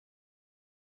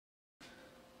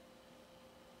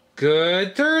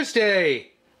Good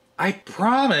Thursday! I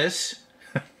promise,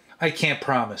 I can't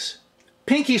promise.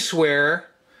 Pinky swear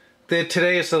that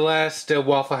today is the last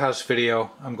Waffle House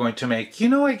video I'm going to make. You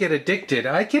know I get addicted.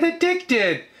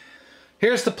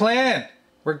 Here's the plan.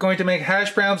 We're going to make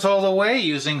hash browns all the way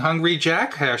using Hungry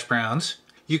Jack hash browns.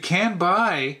 You can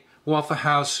buy Waffle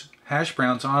House hash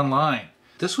browns online.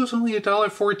 This was only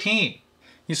 $1.14.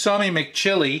 You saw me make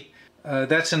chili.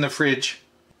 That's in the fridge.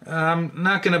 I'm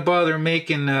not going to bother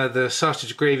making the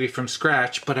sausage gravy from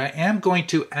scratch, but I am going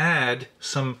to add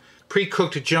some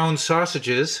pre-cooked Jones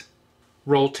sausages,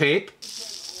 roll tape.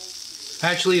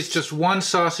 Actually, it's just one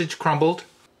sausage crumbled.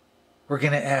 We're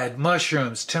going to add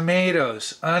mushrooms,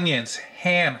 tomatoes, onions,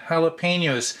 ham,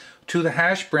 jalapenos to the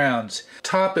hash browns.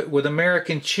 Top it with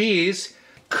American cheese.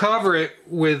 Cover it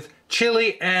with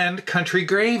chili and country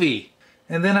gravy.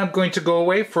 And then I'm going to go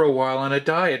away for a while on a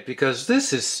diet because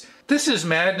this is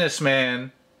madness,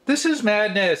 man. This is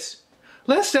madness.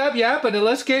 Let's stop yapping and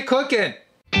let's get cooking.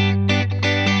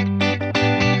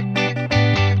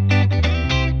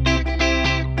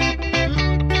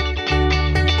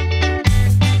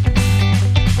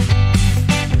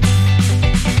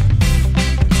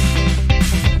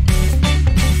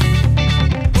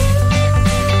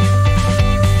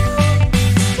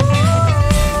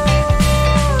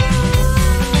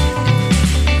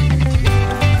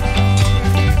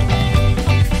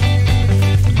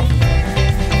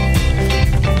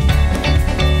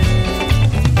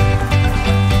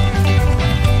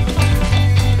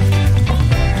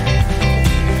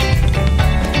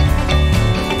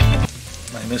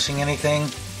 Missing anything?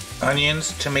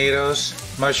 Onions, tomatoes,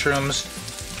 mushrooms,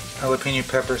 jalapeno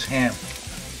peppers, ham.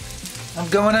 I'm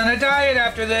going on a diet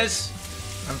after this.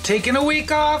 I'm taking a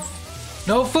week off.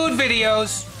 No food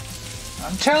videos.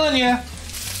 I'm telling you.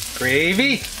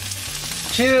 Gravy,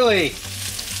 chili,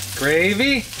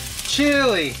 gravy,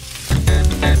 chili.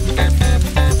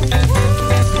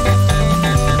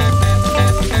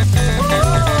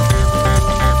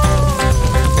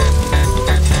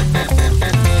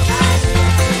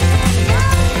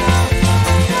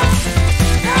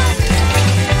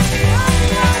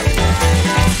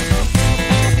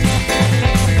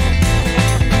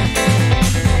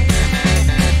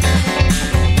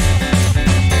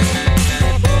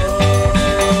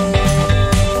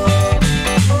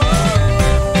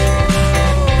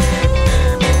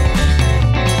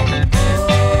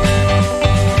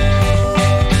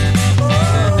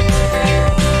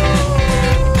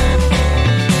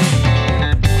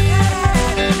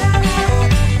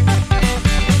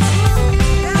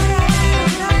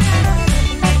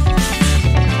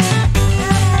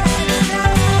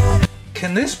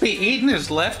 Can this be eaten as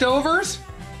leftovers?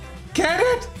 Get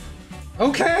it?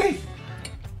 Okay,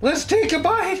 let's take a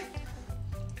bite.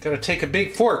 Gotta take a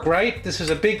big fork, right? This is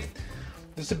a big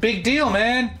deal,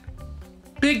 man.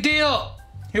 Big deal.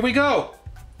 Here we go.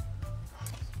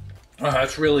 Oh,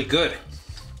 that's really good.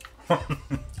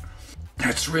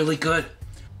 That's really good.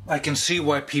 I can see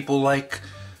why people like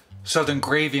Southern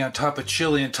gravy on top of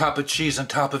chili, on top of cheese, on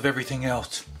top of everything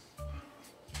else.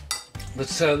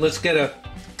 Let's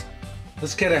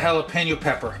get a jalapeno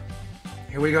pepper.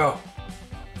 Here we go.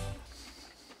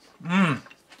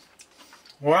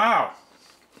 Wow.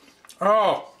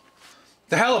 Oh,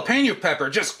 the jalapeno pepper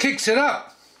just kicks it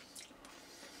up.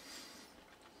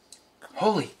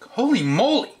 Holy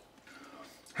moly.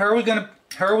 How are we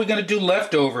gonna do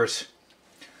leftovers?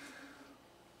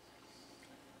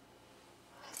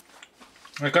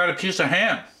 I got a piece of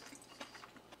ham.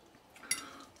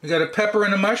 We got a pepper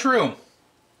and a mushroom.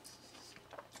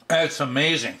 That's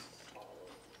amazing.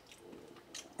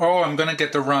 Oh, I'm gonna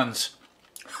get the runs.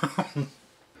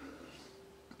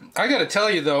 I gotta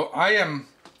tell you though, I am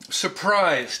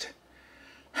surprised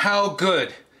how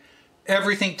good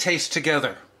everything tastes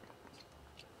together.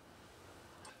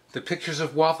 The pictures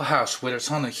of Waffle House where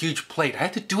it's on a huge plate. I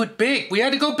had to do it big. We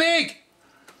had to go big.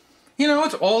 You know,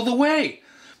 it's all the way.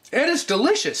 It is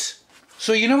delicious.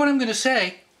 So you know what I'm gonna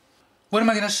say? What am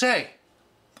I gonna say?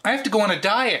 I have to go on a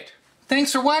diet.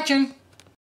 Thanks for watching.